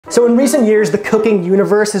So in recent years, the cooking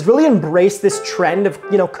universe has really embraced this trend of,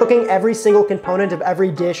 cooking every single component of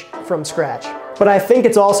every dish from scratch. But I think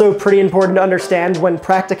it's also pretty important to understand when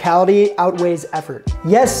practicality outweighs effort.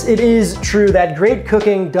 Yes, it is true that great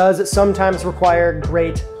cooking does sometimes require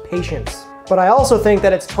great patience. But I also think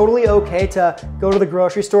that it's totally okay to go to the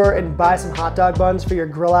grocery store and buy some hot dog buns for your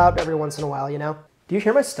grill out every once in a while, Do you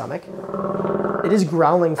hear my stomach? It is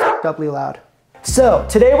growling f***uply loud. So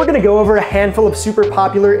today we're gonna go over a handful of super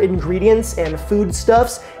popular ingredients and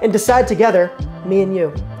foodstuffs and decide together, me and you,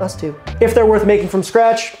 us two, if they're worth making from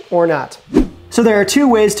scratch or not. So there are two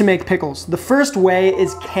ways to make pickles. The first way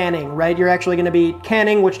is canning, right? You're actually gonna be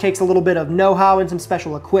canning, which takes a little bit of know-how and some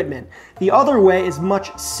special equipment. The other way is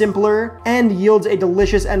much simpler and yields a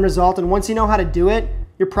delicious end result, and once you know how to do it,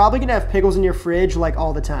 you're probably gonna have pickles in your fridge like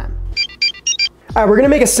all the time. All right, we're gonna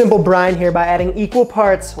make a simple brine here by adding equal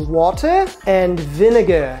parts water and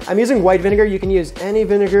vinegar. I'm using white vinegar. You can use any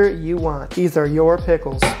vinegar you want. These are your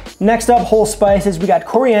pickles. Next up, whole spices. We got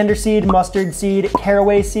coriander seed, mustard seed,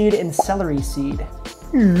 caraway seed, and celery seed.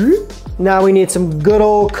 Now we need some good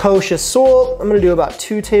old kosher salt. I'm gonna do about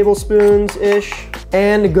 2 tablespoons-ish.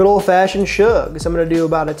 And good old fashioned sugar. So I'm gonna do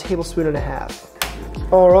about 1.5 tablespoons.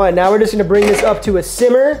 All right, now we're just gonna bring this up to a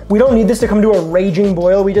simmer. We don't need this to come to a raging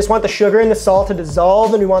boil. We just want the sugar and the salt to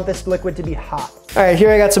dissolve, and we want this liquid to be hot. All right,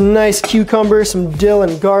 here I got some nice cucumbers, some dill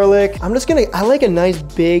and garlic. I like a nice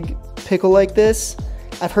big pickle like this.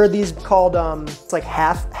 I've heard these called, it's like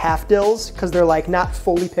half dills, because they're like not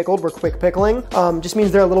fully pickled, we're quick pickling. Just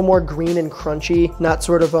means they're a little more green and crunchy, not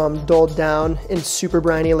sort of dulled down and super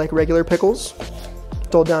briny like regular pickles.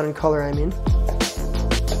 Dulled down in color, I mean.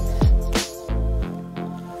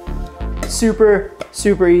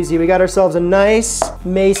 Super easy. We got ourselves a nice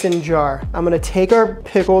mason jar. I'm gonna take our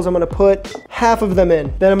pickles, I'm gonna put half of them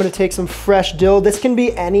in. Then I'm gonna take some fresh dill. This can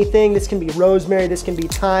be anything. This can be rosemary, this can be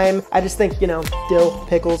thyme. I just think, dill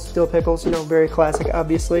pickles, very classic,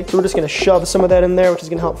 obviously. So we're just gonna shove some of that in there, which is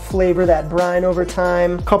gonna help flavor that brine over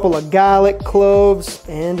time. A couple of garlic cloves,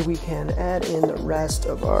 and we can add in the rest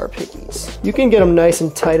of our pickies. You can get them nice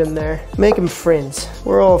and tight in there. Make them friends.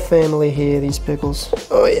 We're all family here, these pickles.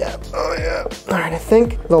 Oh yeah. All right, I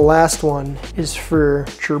think the last one is for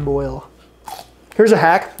boil. Here's a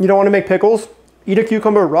hack. You don't want to make pickles? Eat a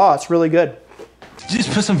cucumber raw, it's really good.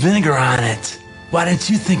 Just put some vinegar on it. Why didn't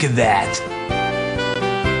you think of that?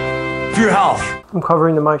 For your health. I'm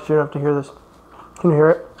covering the mic so you don't have to hear this. Can you hear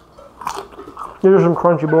it? These are some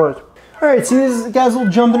crunchy boys. All right, see these guys all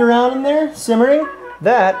jumping around in there, simmering?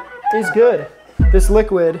 That is good. This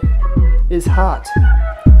liquid is hot.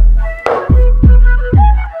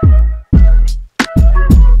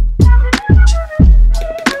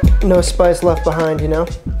 No spice left behind,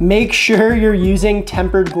 Make sure you're using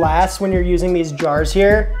tempered glass when you're using these jars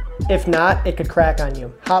here. If not, it could crack on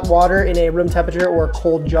you. Hot water in a room temperature or a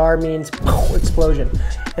cold jar means explosion.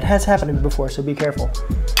 It has happened to me before, so be careful.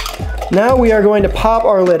 Now we are going to pop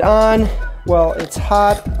our lid on. Well, it's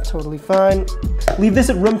hot, totally fine. Leave this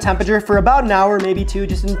at room temperature for about an hour, maybe 2,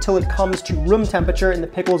 just until it comes to room temperature and the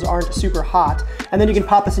pickles aren't super hot. And then you can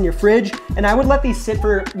pop this in your fridge. And I would let these sit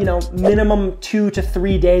for, minimum 2 to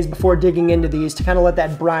 3 days before digging into these to kind of let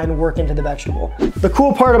that brine work into the vegetable. The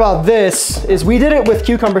cool part about this is we did it with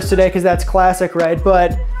cucumbers today because that's classic, right?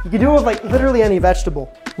 But you can do it with like literally any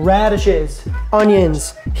vegetable. Radishes,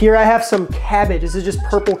 onions. Here I have some cabbage. This is just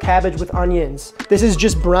purple cabbage with onions. This is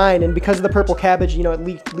just brine, and because of the purple cabbage,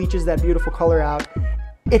 it leaches that beautiful color out.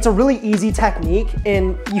 It's a really easy technique,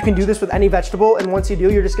 and you can do this with any vegetable, and once you do,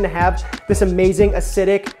 you're just gonna have this amazing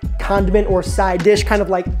acidic condiment or side dish, kind of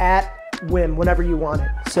like at whim, whenever you want it.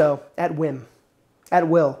 So, at whim, at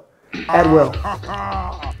will, at will.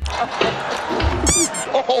 Oh,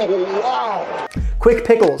 wow. Quick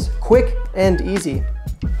pickles, quick and easy.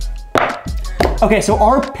 Okay, so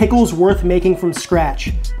are pickles worth making from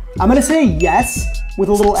scratch? I'm gonna say yes, with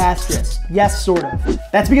a little asterisk. Yes, sort of.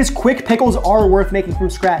 That's because quick pickles are worth making from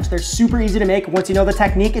scratch. They're super easy to make. Once you know the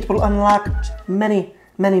technique, it will unlock many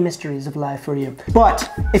mysteries of life for you. But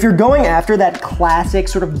if you're going after that classic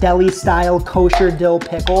sort of deli style kosher dill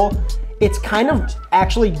pickle, it's kind of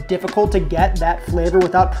actually difficult to get that flavor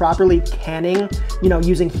without properly canning,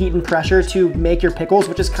 using heat and pressure to make your pickles,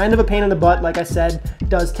 which is kind of a pain in the butt. Like I said,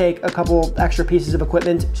 does take a couple extra pieces of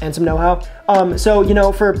equipment and some know-how. So,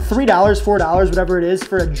 for $3, $4, whatever it is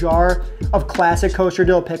for a jar of classic kosher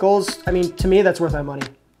dill pickles, I mean, to me, that's worth my money.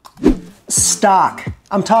 Stock.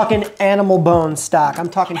 I'm talking animal bone stock. I'm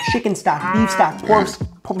talking chicken stock, beef stock,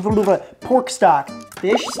 pork stock,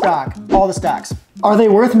 fish stock, all the stocks. Are they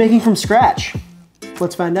worth making from scratch?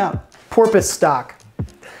 Let's find out. Porpoise stock,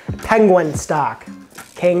 penguin stock,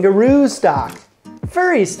 kangaroo stock,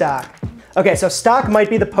 furry stock. Okay, so stock might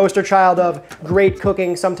be the poster child of great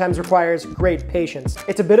cooking sometimes requires great patience.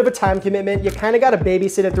 It's a bit of a time commitment. You kind of got to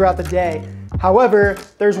babysit it throughout the day. However,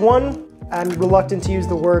 there's one, I'm reluctant to use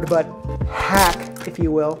the word, but hack, if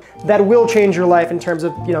you will, that will change your life in terms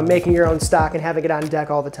of, making your own stock and having it on deck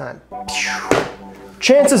all the time.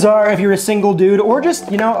 Chances are, if you're a single dude or just,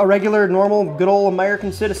 a regular, normal, good old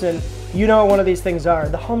American citizen, you know what one of these things are.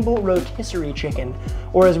 The humble rotisserie chicken,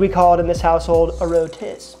 or as we call it in this household, a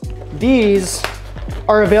rotis. These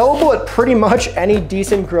are available at pretty much any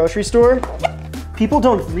decent grocery store. People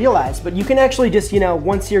don't realize, but you can actually just,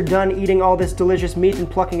 once you're done eating all this delicious meat and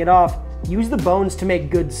plucking it off, use the bones to make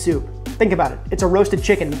good soup. Think about it. It's a roasted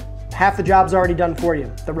chicken. Half the job's already done for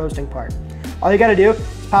you, the roasting part. All you gotta do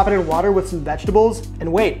is pop it in water with some vegetables,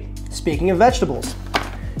 and wait, speaking of vegetables,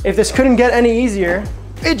 if this couldn't get any easier,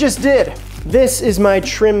 it just did. This is my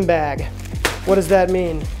trim bag. What does that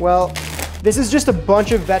mean? Well, this is just a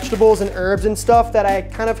bunch of vegetables and herbs and stuff that I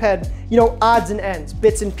kind of had, odds and ends,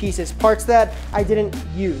 bits and pieces, parts that I didn't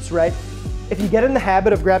use, right? If you get in the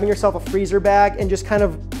habit of grabbing yourself a freezer bag and just kind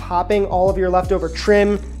of popping all of your leftover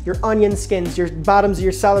trim, your onion skins, your bottoms of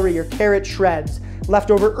your celery, your carrot shreds,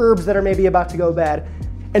 leftover herbs that are maybe about to go bad,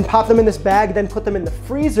 and pop them in this bag, then put them in the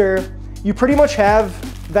freezer, you pretty much have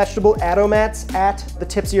vegetable aromats at the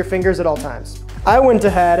tips of your fingers at all times. I went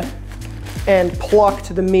ahead and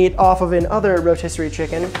plucked the meat off of another rotisserie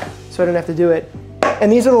chicken, so I didn't have to do it.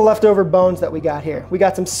 And these are the leftover bones that we got here. We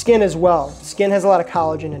got some skin as well. Skin has a lot of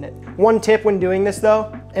collagen in it. One tip when doing this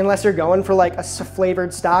though, unless you're going for like a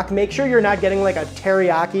flavored stock, make sure you're not getting like a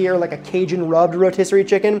teriyaki or like a Cajun rubbed rotisserie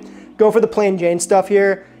chicken. Go for the plain Jane stuff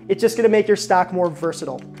here. It's just gonna make your stock more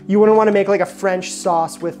versatile. You wouldn't wanna make like a French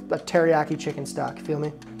sauce with a teriyaki chicken stock, feel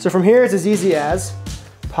me? So from here, it's as easy as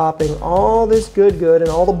popping all this good and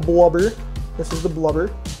all the blubber. This is the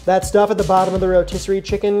blubber. That stuff at the bottom of the rotisserie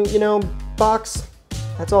chicken, box,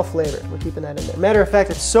 that's all flavor. We're keeping that in there. Matter of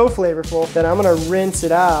fact, it's so flavorful that I'm gonna rinse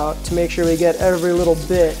it out to make sure we get every little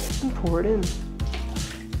bit and pour it in.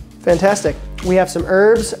 Fantastic. We have some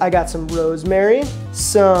herbs. I got some rosemary,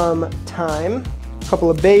 some thyme, a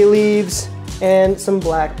couple of bay leaves, and some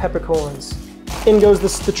black peppercorns. In goes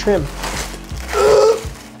the trim.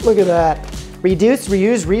 Look at that. Reduce,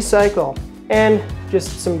 reuse, recycle. And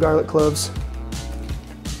just some garlic cloves.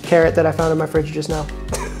 Carrot that I found in my fridge just now.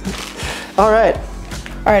 All right.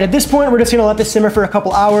 All right, at this point, we're just gonna let this simmer for a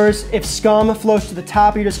couple hours. If scum floats to the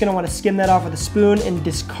top, you're just gonna wanna skim that off with a spoon and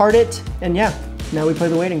discard it. And yeah, now we play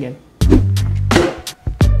the waiting game.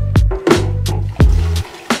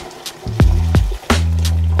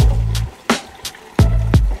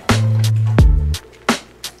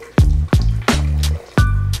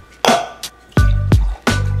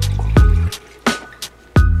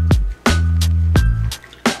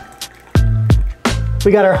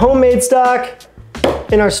 We got our homemade stock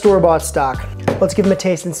and our store-bought stock. Let's give them a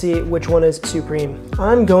taste and see which one is supreme.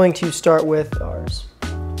 I'm going to start with ours.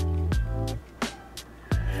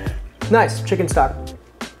 Nice, chicken stock.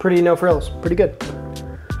 Pretty no frills, pretty good.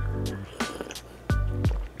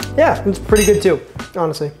 Yeah, it's pretty good too,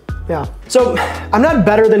 honestly. Yeah. So I'm not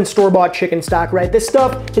better than store-bought chicken stock, right? This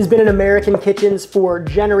stuff has been in American kitchens for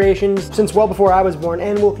generations, since well before I was born,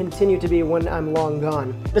 and will continue to be when I'm long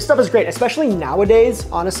gone. This stuff is great, especially nowadays,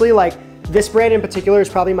 honestly, like this brand in particular is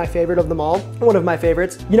probably my favorite of them all, one of my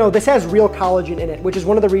favorites. This has real collagen in it, which is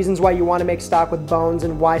one of the reasons why you want to make stock with bones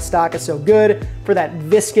and why stock is so good for that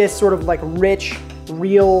viscous, sort of like rich,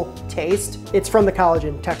 real taste. It's from the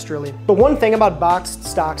collagen texturally. But one thing about boxed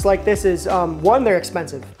stocks like this is, one, they're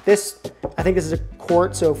expensive. This, I think this is a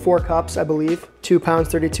quart, so 4 cups, I believe. 2 pounds,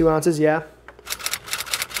 32 ounces, yeah.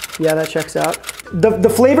 Yeah, that checks out. The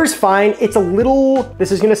flavor's fine. It's a little,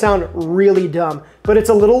 this is gonna sound really dumb, but it's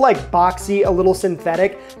a little like boxy, a little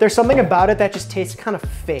synthetic. There's something about it that just tastes kind of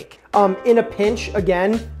fake. In a pinch,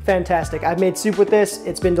 again, fantastic. I've made soup with this,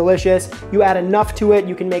 it's been delicious. You add enough to it,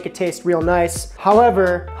 you can make it taste real nice.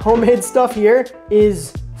 However, homemade stuff here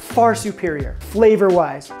is far superior,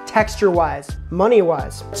 flavor-wise, texture-wise,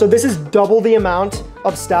 money-wise. So this is double the amount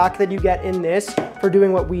of stock that you get in this for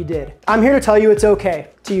doing what we did. I'm here to tell you it's okay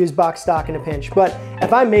to use box stock in a pinch, but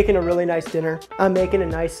if I'm making a really nice dinner, I'm making a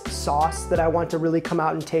nice sauce that I want to really come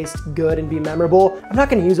out and taste good and be memorable, I'm not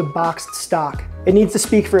gonna use a boxed stock. It needs to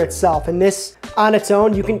speak for itself, and this, on its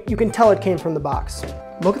own, you can tell it came from the box.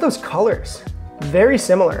 Look at those colors. Very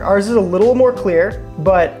similar. Ours is a little more clear,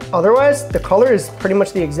 but otherwise the color is pretty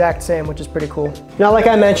much the exact same, which is pretty cool. Now, like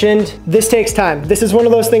I mentioned, this takes time. This is one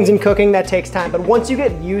of those things in cooking that takes time, but once you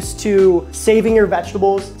get used to saving your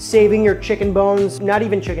vegetables, saving your chicken bones, not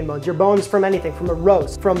even chicken bones, your bones from anything, from a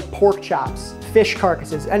roast, from pork chops, fish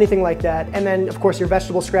carcasses, anything like that. And then of course your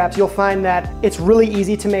vegetable scraps, you'll find that it's really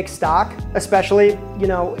easy to make stock, especially, you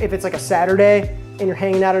know, if it's like a Saturday and you're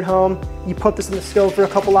hanging out at home, you put this in the stove for a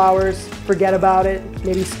couple hours, forget about it,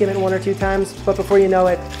 maybe skim it 1 or 2 times, but before you know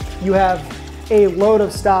it, you have a load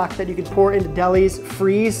of stock that you can pour into delis,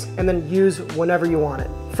 freeze, and then use whenever you want it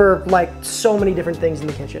for like so many different things in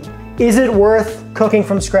the kitchen. Is it worth cooking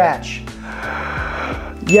from scratch?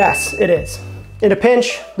 Yes, it is. In a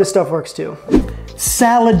pinch, this stuff works too.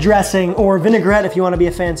 Salad dressing or vinaigrette if you want to be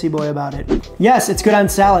a fancy boy about it. Yes, it's good on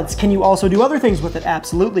salads. Can you also do other things with it?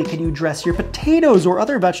 Absolutely. Can you dress your potatoes or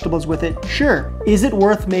other vegetables with it? Sure. Is it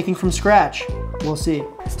worth making from scratch? We'll see.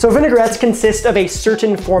 So vinaigrettes consist of a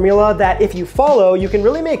certain formula that if you follow, you can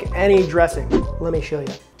really make any dressing. Let me show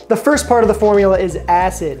you. The first part of the formula is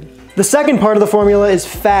acid. The second part of the formula is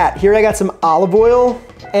fat. Here I got some olive oil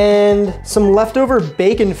and some leftover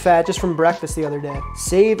bacon fat just from breakfast the other day.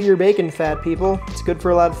 Save your bacon fat, people. It's good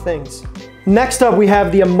for a lot of things. Next up, we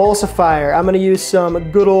have the emulsifier. I'm gonna use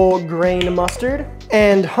some good old grain mustard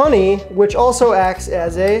and honey, which also acts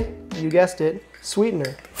as a, you guessed it,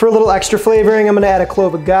 sweetener. For a little extra flavoring, I'm gonna add a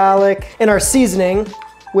clove of garlic and our seasoning,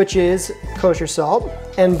 which is kosher salt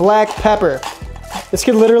and black pepper. This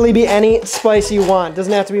could literally be any spice you want. It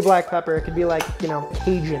doesn't have to be black pepper. It could be like, you know,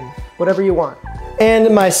 Cajun, whatever you want.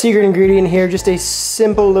 And my secret ingredient here, just a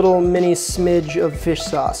simple little mini smidge of fish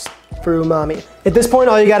sauce for umami. At this point,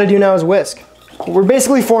 all you gotta do now is whisk. We're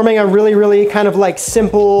basically forming a really kind of like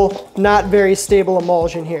simple, not very stable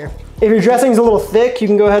emulsion here. If your dressing's a little thick, you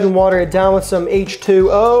can go ahead and water it down with some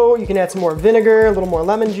H2O. You can add some more vinegar, a little more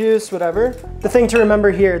lemon juice, whatever. The thing to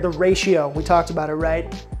remember here, the ratio, we talked about it,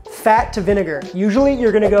 right? Fat to vinegar. Usually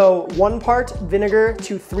you're gonna go 1 part vinegar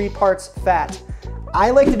to 3 parts fat. I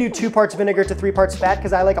like to do 2 parts vinegar to 3 parts fat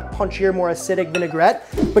because I like a punchier, more acidic vinaigrette,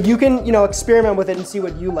 but you can, you know, experiment with it and see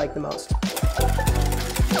what you like the most.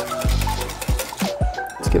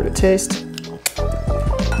 Let's give it a taste.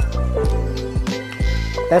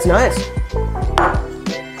 That's nice.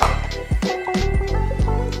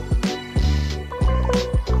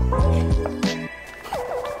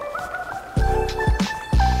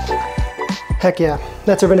 Heck yeah,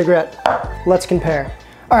 that's our vinaigrette. Let's compare.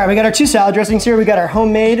 All right, we got our 2 salad dressings here. We got our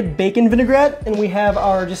homemade bacon vinaigrette, and we have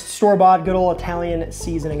our just store-bought good old Italian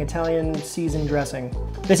seasoning, Italian seasoned dressing.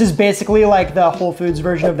 This is basically like the Whole Foods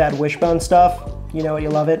version of that Wishbone stuff. You know it, you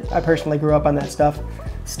love it. I personally grew up on that stuff.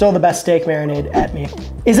 Still the best steak marinade at me.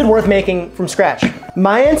 Is it worth making from scratch?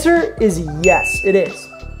 My answer is yes, it is.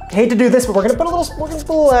 I hate to do this, but we're gonna put a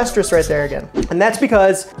little asterisk right there again. And that's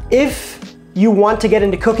because if you want to get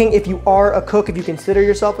into cooking, if you are a cook, if you consider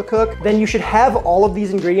yourself a cook, then you should have all of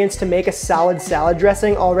these ingredients to make a solid salad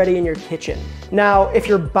dressing already in your kitchen. Now, if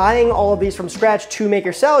you're buying all of these from scratch to make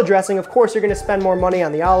your salad dressing, of course you're gonna spend more money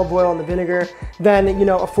on the olive oil and the vinegar than, you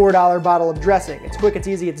know, a $4 bottle of dressing. It's quick, it's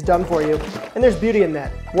easy, it's done for you. And there's beauty in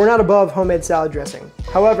that. We're not above homemade salad dressing.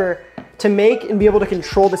 However, to make and be able to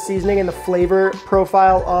control the seasoning and the flavor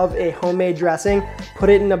profile of a homemade dressing, put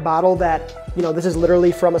it in a bottle that, you know, this is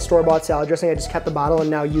literally from a store-bought salad dressing. I just kept the bottle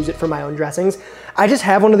and now use it for my own dressings. I just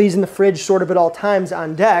have one of these in the fridge sort of at all times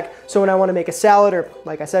on deck. So when I want to make a salad or,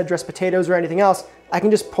 like I said, dress potatoes or anything else, I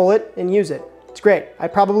can just pull it and use it. It's great. I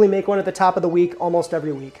probably make one at the top of the week almost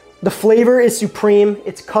every week. The flavor is supreme.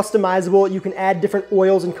 It's customizable. You can add different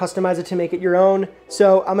oils and customize it to make it your own.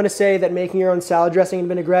 So I'm gonna say that making your own salad dressing and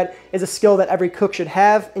vinaigrette is a skill that every cook should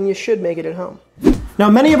have, and you should make it at home.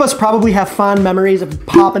 Now, many of us probably have fond memories of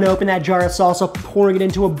popping open that jar of salsa, pouring it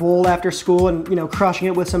into a bowl after school and, you know, crushing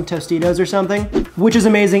it with some Tostitos or something, which is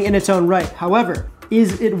amazing in its own right. However,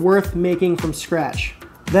 is it worth making from scratch?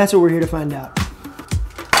 That's what we're here to find out.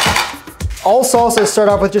 All salsas start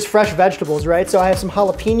off with just fresh vegetables, right? So I have some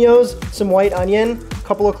jalapenos, some white onion, a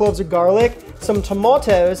couple of cloves of garlic, some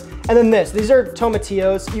tomatoes, and then this. These are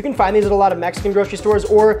tomatillos. You can find these at a lot of Mexican grocery stores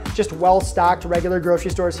or just well-stocked regular grocery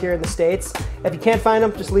stores here in the States. If you can't find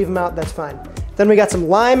them, just leave them out, that's fine. Then we got some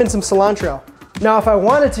lime and some cilantro. Now, if I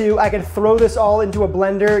wanted to, I could throw this all into a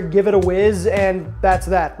blender, give it a whiz, and that's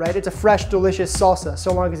that, right? It's a fresh, delicious salsa,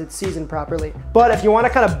 so long as it's seasoned properly. But if you want to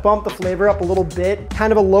kind of bump the flavor up a little bit,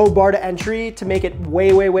 kind of a low bar to entry to make it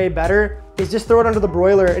way better, is just throw it under the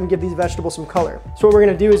broiler and give these vegetables some color. So what we're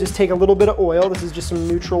gonna do is just take a little bit of oil. This is just some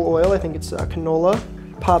neutral oil. I think it's canola.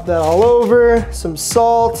 Pop that all over, some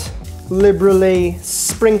salt, liberally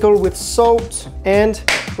sprinkle with salt, and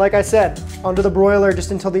like I said, under the broiler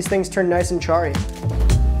just until these things turn nice and charry.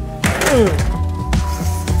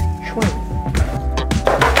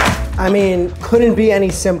 I mean, couldn't be any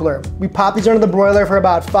simpler. We pop these under the broiler for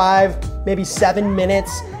about 5, maybe 7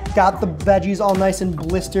 minutes, Got the veggies all nice and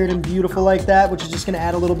blistered and beautiful like that, which is just gonna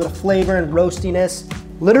add a little bit of flavor and roastiness.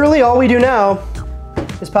 Literally all we do now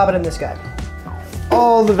is pop it in this guy.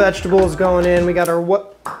 All the vegetables going in. We got our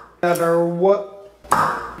what? Was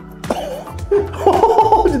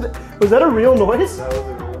that a real noise? That was a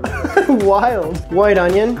real Wild. White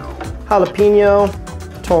onion, jalapeno,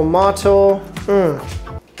 tomato.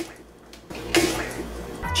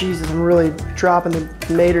 Jesus, I'm really dropping the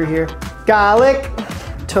mater here. Garlic,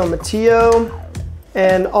 tomatillo,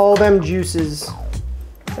 and all them juices.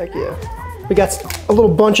 Heck yeah. We got a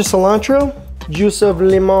little bunch of cilantro, juice of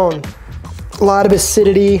limon. A lot of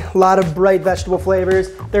acidity, a lot of bright vegetable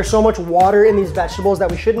flavors. There's so much water in these vegetables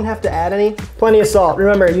that we shouldn't have to add any. Plenty of salt.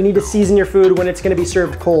 Remember, you need to season your food when it's gonna be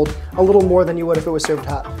served cold, a little more than you would if it was served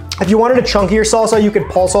hot. If you wanted a chunkier salsa, you could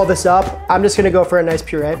pulse all this up. I'm just gonna go for a nice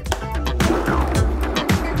puree.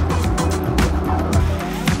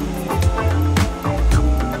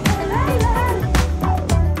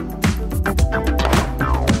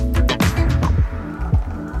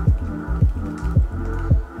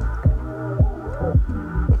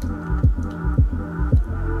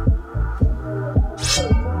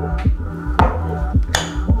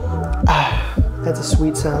 That's a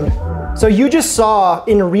sweet sound. So you just saw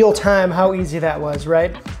in real time how easy that was,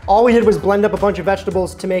 right? All we did was blend up a bunch of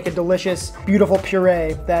vegetables to make a delicious, beautiful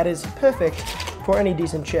puree that is perfect for any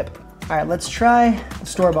decent chip. All right, let's try the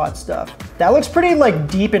store-bought stuff. That looks pretty like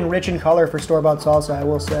deep and rich in color for store-bought salsa, I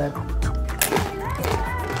will say.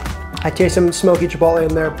 I taste some smoky chipotle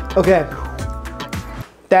in there. Okay,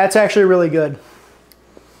 that's actually really good.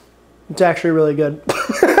 It's actually really good.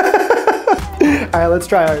 All right, let's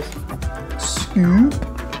try ours. Scoop.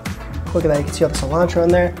 Look at that, you can see all the cilantro in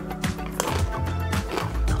there.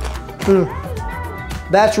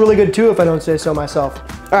 That's really good too if I don't say so myself.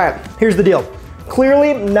 All right, here's the deal.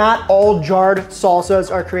 Clearly, not all jarred salsas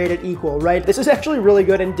are created equal, right? This is actually really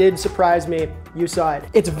good and did surprise me. You saw it.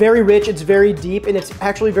 It's very rich, it's very deep, and it's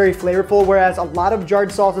actually very flavorful, whereas a lot of jarred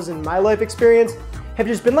salsas in my life experience have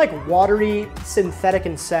just been like watery, synthetic,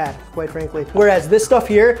 and sad, quite frankly. Whereas this stuff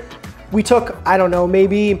here, we took, I don't know,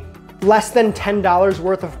 maybe less than $10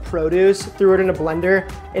 worth of produce, threw it in a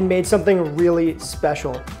blender, and made something really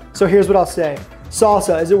special. So here's what I'll say.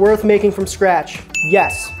 Salsa, is it worth making from scratch?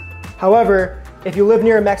 Yes. However, if you live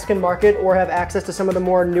near a Mexican market or have access to some of the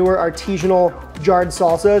more newer artisanal jarred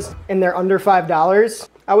salsas and they're under $5,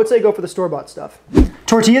 I would say go for the store-bought stuff.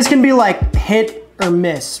 Tortillas can be like hit or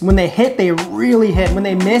miss. When they hit, they really hit. When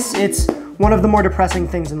they miss, it's one of the more depressing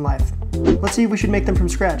things in life. Let's see if we should make them from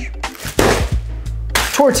scratch.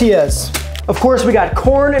 Tortillas. Of course, we got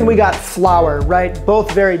corn and we got flour, right?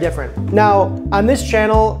 Both very different. Now, on this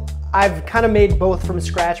channel, I've kind of made both from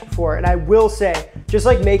scratch before, and I will say, just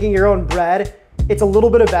like making your own bread, it's a little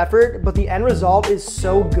bit of effort, but the end result is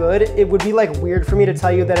so good, it would be like weird for me to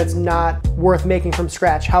tell you that it's not worth making from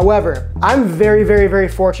scratch. However, I'm very, very, very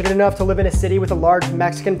fortunate enough to live in a city with a large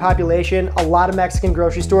Mexican population, a lot of Mexican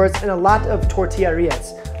grocery stores, and a lot of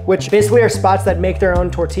tortillerias, which basically are spots that make their own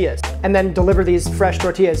tortillas and then deliver these fresh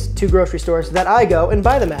tortillas to grocery stores that I go and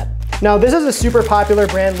buy them at. Now, this is a super popular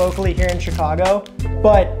brand locally here in Chicago,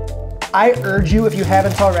 but I urge you, if you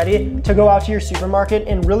haven't already, to go out to your supermarket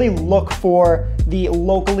and really look for the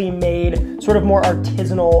locally made, sort of more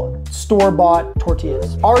artisanal, store-bought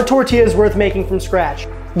tortillas. Are tortillas worth making from scratch?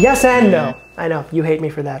 Yes and no. I know, you hate me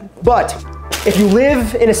for that. But if you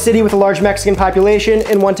live in a city with a large Mexican population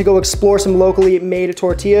and want to go explore some locally made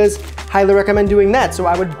tortillas, highly recommend doing that. So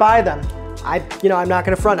I would buy them. I'm not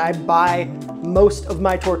gonna front, I buy most of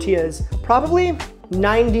my tortillas. Probably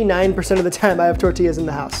 99% of the time I have tortillas in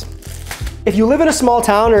the house. If you live in a small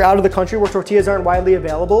town or out of the country where tortillas aren't widely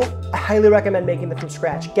available, I highly recommend making them from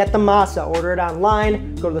scratch. Get the masa, order it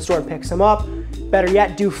online, go to the store and pick some up. Better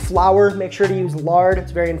yet, do flour. Make sure to use lard.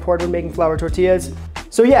 It's very important when making flour tortillas.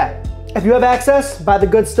 So yeah, if you have access, buy the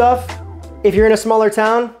good stuff. If you're in a smaller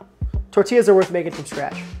town, tortillas are worth making from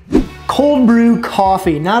scratch. Cold brew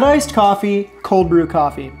coffee, not iced coffee, cold brew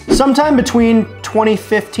coffee. Sometime between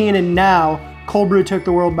 2015 and now, cold brew took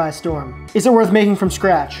the world by storm. Is it worth making from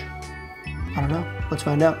scratch? I don't know, let's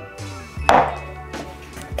find out.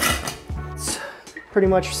 It's pretty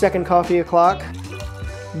much second coffee o'clock.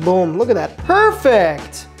 Boom, look at that,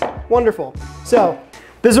 perfect. Wonderful. So,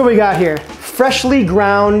 this is what we got here. Freshly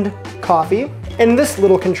ground coffee, and this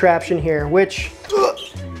little contraption here, which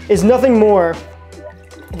is nothing more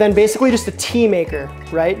than basically just a tea maker,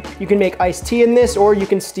 right? You can make iced tea in this, or you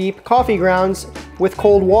can steep coffee grounds with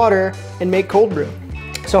cold water and make cold brew.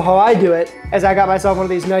 So how I do it is I got myself one of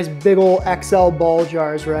these nice big ol' XL ball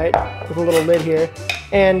jars, right? With a little lid here.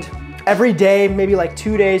 And every day, maybe like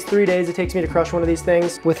 2 days, 3 days, it takes me to crush one of these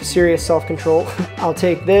things with serious self-control. I'll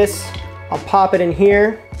take this, I'll pop it in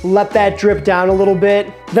here, let that drip down a little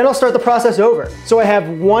bit, then I'll start the process over. So I have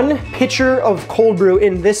 1 pitcher of cold brew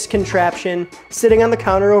in this contraption sitting on the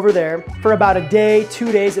counter over there for about a day,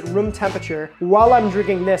 2 days at room temperature. While I'm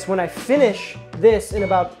drinking this, when I finish this in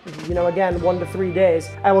about, again, 1 to 3 days,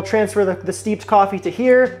 I will transfer the steeped coffee to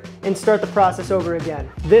here and start the process over again.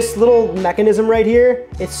 This little mechanism right here,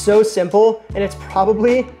 it's so simple, and it's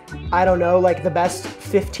probably, I don't know, like the best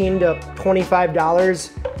 $15 to $25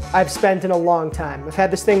 I've spent in a long time. I've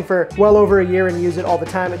had this thing for well over a year and use it all the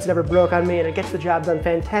time. It's never broke on me, and it gets the job done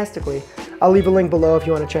fantastically. I'll leave a link below if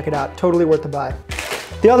you want to check it out. Totally worth the buy.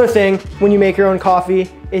 The other thing when you make your own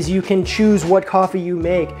coffee is you can choose what coffee you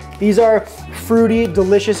make. These are fruity,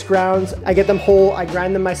 delicious grounds. I get them whole, I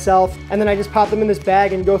grind them myself, and then I just pop them in this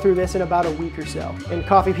bag and go through this in about a week or so. And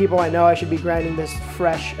coffee people, I know I should be grinding this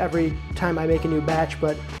fresh every time I make a new batch,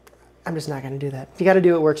 but I'm just not gonna do that. You gotta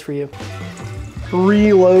do what works for you.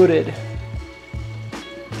 Reloaded.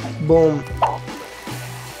 Boom.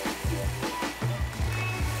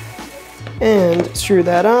 And screw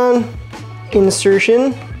that on.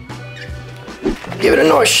 Insertion. Give it a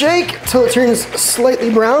nice shake until it turns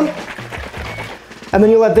slightly brown. And then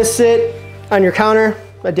you let this sit on your counter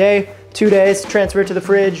a day, 2 days, transfer it to the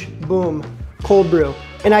fridge, boom, cold brew.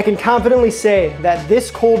 And I can confidently say that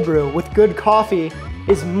this cold brew with good coffee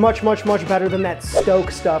is much, much, much better than that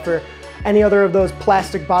Stoke stuff or any other of those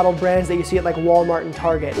plastic bottle brands that you see at like Walmart and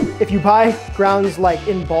Target. If you buy grounds like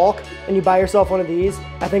in bulk and you buy yourself one of these,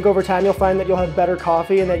 I think over time you'll find that you'll have better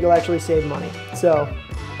coffee and that you'll actually save money. So,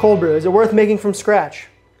 cold brew, is it worth making from scratch?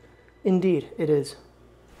 Indeed, it is.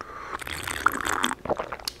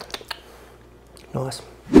 Nice.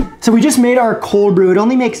 So we just made our cold brew. It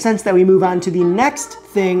only makes sense that we move on to the next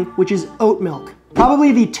thing, which is oat milk.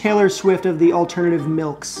 Probably the Taylor Swift of the alternative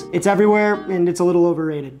milks. It's everywhere and it's a little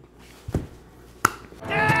overrated.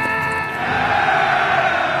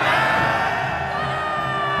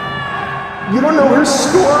 You don't know her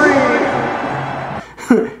story.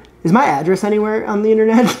 Is my address anywhere on the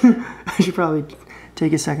internet? I should probably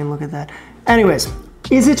take a second look at that. Anyways,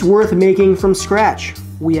 is it worth making from scratch?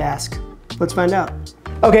 We ask. Let's find out.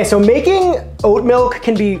 Okay, so making oat milk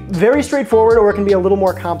can be very straightforward or it can be a little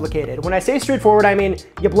more complicated. When I say straightforward, I mean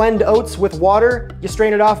you blend oats with water, you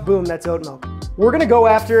strain it off, boom, that's oat milk. We're gonna go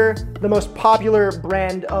after the most popular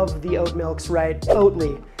brand of the oat milks, right?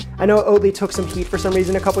 Oatly. I know Oatly took some heat for some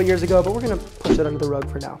reason a couple years ago, but we're gonna push that under the rug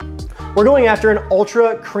for now. We're going after an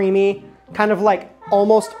ultra creamy, kind of like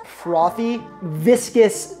almost frothy,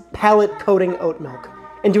 viscous palate coating oat milk.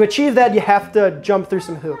 And to achieve that, you have to jump through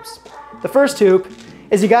some hoops. The first hoop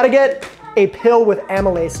is you gotta get a pill with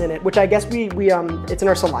AMYLASE in it, which I guess it's in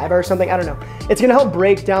our saliva or something, I don't know. It's gonna help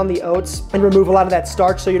break down the oats and remove a lot of that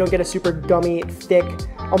starch so you don't get a super gummy, thick,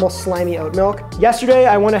 almost slimy oat milk. Yesterday,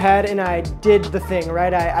 I went ahead and I did the thing,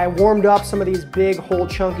 right? I warmed up some of these big, whole,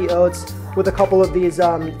 chunky oats with a couple of these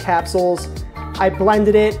capsules. I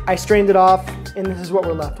blended it, I strained it off, and this is what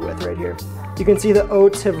we're left with right here. You can see the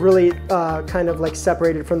oats have really kind of like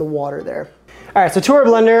separated from the water there. All right, so to our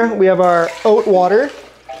blender, we have our oat water,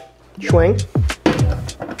 schwink.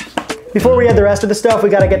 Before we add the rest of the stuff, we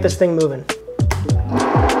gotta get this thing moving.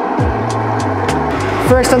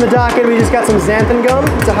 First on the docket, we just got some xanthan gum.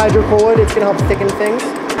 It's a hydrocolloid, it's gonna help thicken things.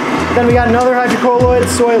 Then we got another hydrocolloid,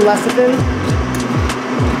 soy lecithin.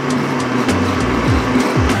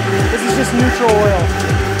 This is just neutral oil.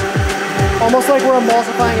 Almost like we're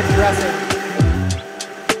emulsifying a dressing.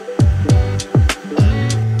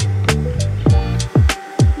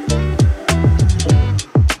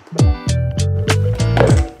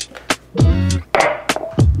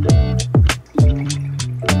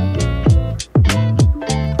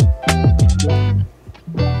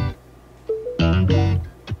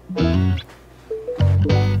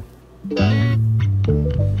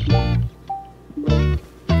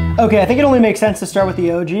 Okay, I think it only makes sense to start with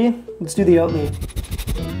the OG. Let's do the Oatly.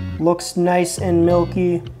 Looks nice and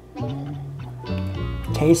milky.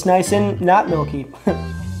 Tastes nice and not milky.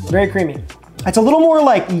 Very creamy. It's a little more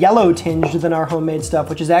like yellow tinged than our homemade stuff,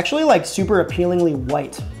 which is actually like super appealingly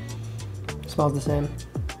white. Smells the same.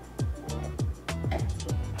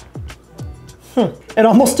 It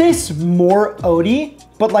almost tastes more oaty,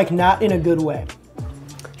 but like not in a good way.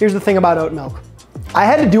 Here's the thing about oat milk. I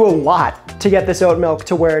had to do a lot to get this oat milk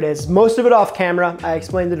to where it is. Most of it off camera, I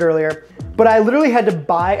explained it earlier, but I literally had to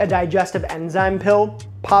buy a digestive enzyme pill,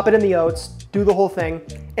 pop it in the oats, do the whole thing,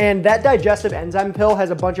 and that digestive enzyme pill has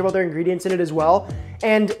a bunch of other ingredients in it as well,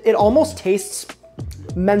 and it almost tastes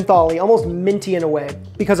mentholy, almost minty in a way.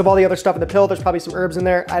 Because of all the other stuff in the pill, there's probably some herbs in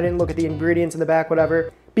there. I didn't look at the ingredients in the back,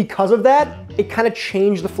 whatever. Because of that, it kind of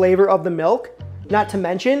changed the flavor of the milk. Not to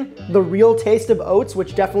mention the real taste of oats,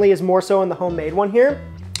 which definitely is more so in the homemade one here,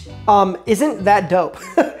 isn't that dope.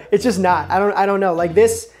 It's just not. I don't know. Like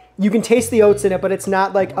this, you can taste the oats in it, but it's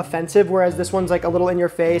not like offensive, whereas this one's like a little in your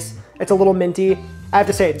face. It's a little minty. I have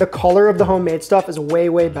to say, the color of the homemade stuff is way,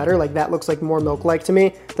 way better. Like that looks like more milk-like to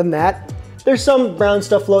me than that. There's some brown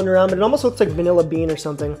stuff floating around, but it almost looks like vanilla bean or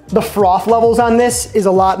something. The froth levels on this is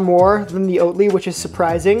a lot more than the Oatly, which is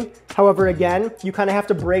surprising. However, again, you kind of have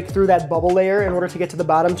to break through that bubble layer in order to get to the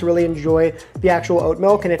bottom to really enjoy the actual oat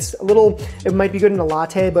milk. And it's a little, it might be good in a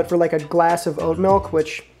latte, but for like a glass of oat milk,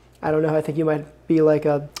 which I don't know, I think you might be like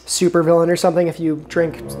a super villain or something if you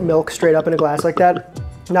drink milk straight up in a glass like that.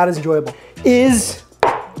 Not as enjoyable. Is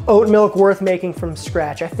oat milk worth making from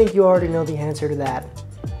scratch? I think you already know the answer to that.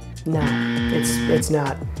 No, it's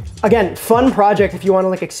not. Again, fun project if you want to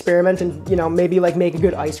like experiment and, you know, maybe like make a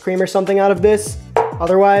good ice cream or something out of this.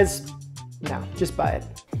 Otherwise, no, just buy it.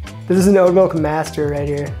 This is an oat milk master right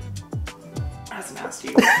here. That's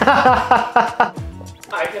nasty. I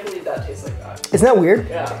can't believe that tastes like that. Isn't that weird?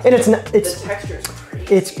 Yeah. And it's not, it's the texture is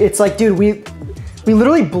crazy. It's like, dude, we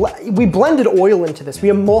literally we blended oil into this. We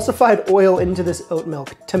emulsified oil into this oat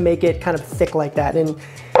milk to make it kind of thick like that. And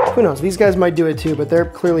who knows, these guys might do it too, but they're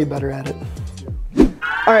clearly better at it.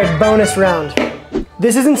 All right, bonus round.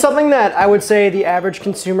 This isn't something that I would say the average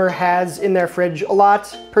consumer has in their fridge a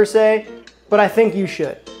lot per se, but I think you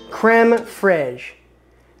should. Creme fraiche.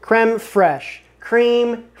 Creme fraiche.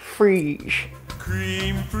 Cream fraiche.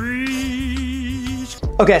 Cream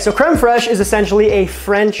fraiche. Okay, so creme fraiche is essentially a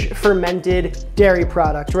French fermented dairy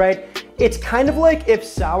product, right? It's kind of like if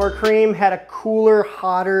sour cream had a cooler,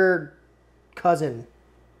 hotter cousin.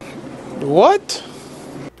 What?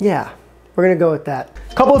 Yeah, we're gonna go with that.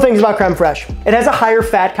 Couple of things about creme fraiche. It has a higher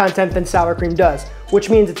fat content than sour cream does, which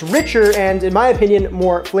means it's richer and, in my opinion,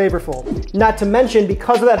 more flavorful. Not to mention,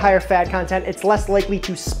 because of that higher fat content, it's less likely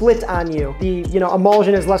to split on you. The,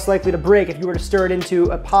 emulsion is less likely to break if you were to stir it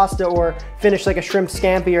into a pasta or finish like a shrimp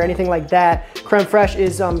scampi or anything like that. Creme fraiche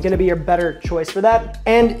is gonna be your better choice for that.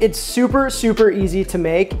 And it's super, super easy to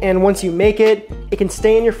make. And once you make it, it can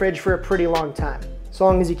stay in your fridge for a pretty long time, as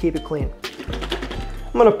long as you keep it clean.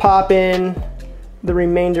 I'm gonna pop in the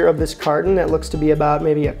remainder of this carton. That looks to be about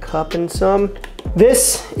maybe a cup and some.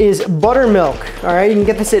 This is buttermilk, all right? You can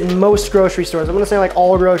get this at most grocery stores. I'm gonna say like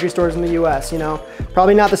all grocery stores in the US,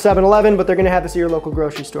 Probably not the 7-Eleven, but they're gonna have this at your local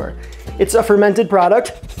grocery store. It's a fermented product,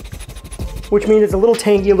 which means it's a little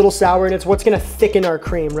tangy, a little sour, and it's what's gonna thicken our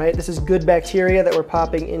cream, right? This is good bacteria that we're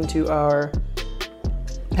popping into our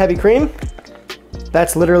heavy cream.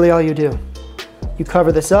 That's literally all you do. You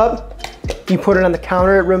cover this up, you put it on the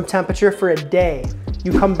counter at room temperature for a day.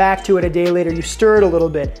 You come back to it a day later, you stir it a little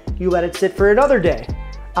bit, you let it sit for another day.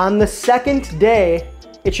 On the second day,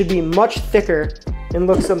 it should be much thicker and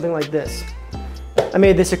look something like this. I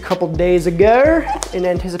made this a couple days ago in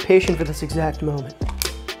anticipation for this exact moment.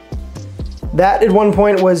 That at one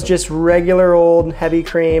point was just regular old heavy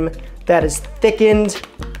cream that is thickened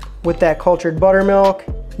with that cultured buttermilk.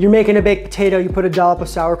 You're making a baked potato, you put a dollop of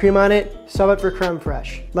sour cream on it, sub it for creme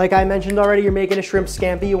fraiche. Like I mentioned already, you're making a shrimp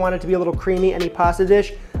scampi, you want it to be a little creamy, any pasta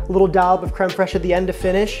dish, a little dollop of creme fraiche at the end to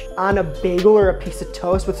finish. On a bagel or a piece of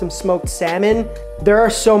toast with some smoked salmon. There are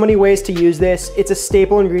so many ways to use this. It's a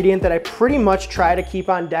staple ingredient that I pretty much try to keep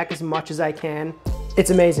on deck as much as I can. It's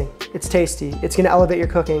amazing, it's tasty, it's gonna elevate your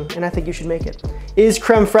cooking, and I think you should make it. Is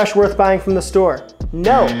creme fraiche worth buying from the store?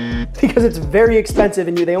 No, because it's very expensive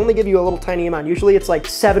and they only give you a little tiny amount. Usually it's like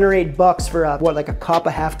 $7 or $8 for like a cup,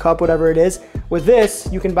 a half cup, whatever it is. With this,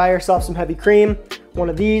 you can buy yourself some heavy cream, one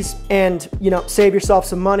of these, and save yourself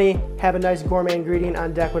some money, have a nice gourmet ingredient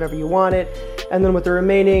on deck whenever you want it. And then with the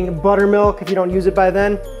remaining buttermilk, if you don't use it by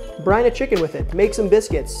then, brine a chicken with it, make some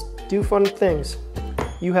biscuits, do fun things.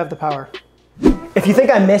 You have the power. If you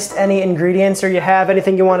think I missed any ingredients or you have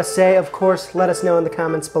anything you want to say, of course, let us know in the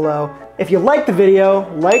comments below. If you like the video,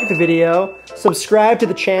 subscribe to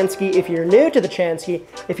the Chansky if you're new to the Chansky.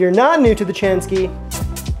 If you're not new to the Chansky,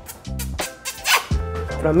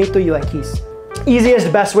 from me to you, Akis.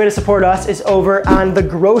 Easiest, best way to support us is over on the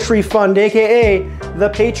Grocery Fund, aka the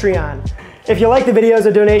Patreon. If you like the videos,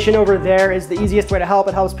 a donation over there is the easiest way to help.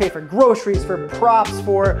 It helps pay for groceries, for props,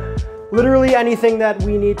 for literally anything that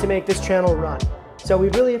we need to make this channel run. So we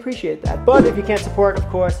really appreciate that. But if you can't support, of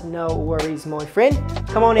course, no worries, my friend.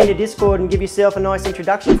 Come on into Discord and give yourself a nice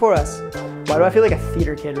introduction for us. Why do I feel like a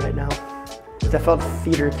theater kid right now? That felt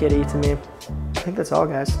theater kiddy to me. I think that's all,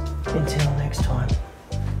 guys. Until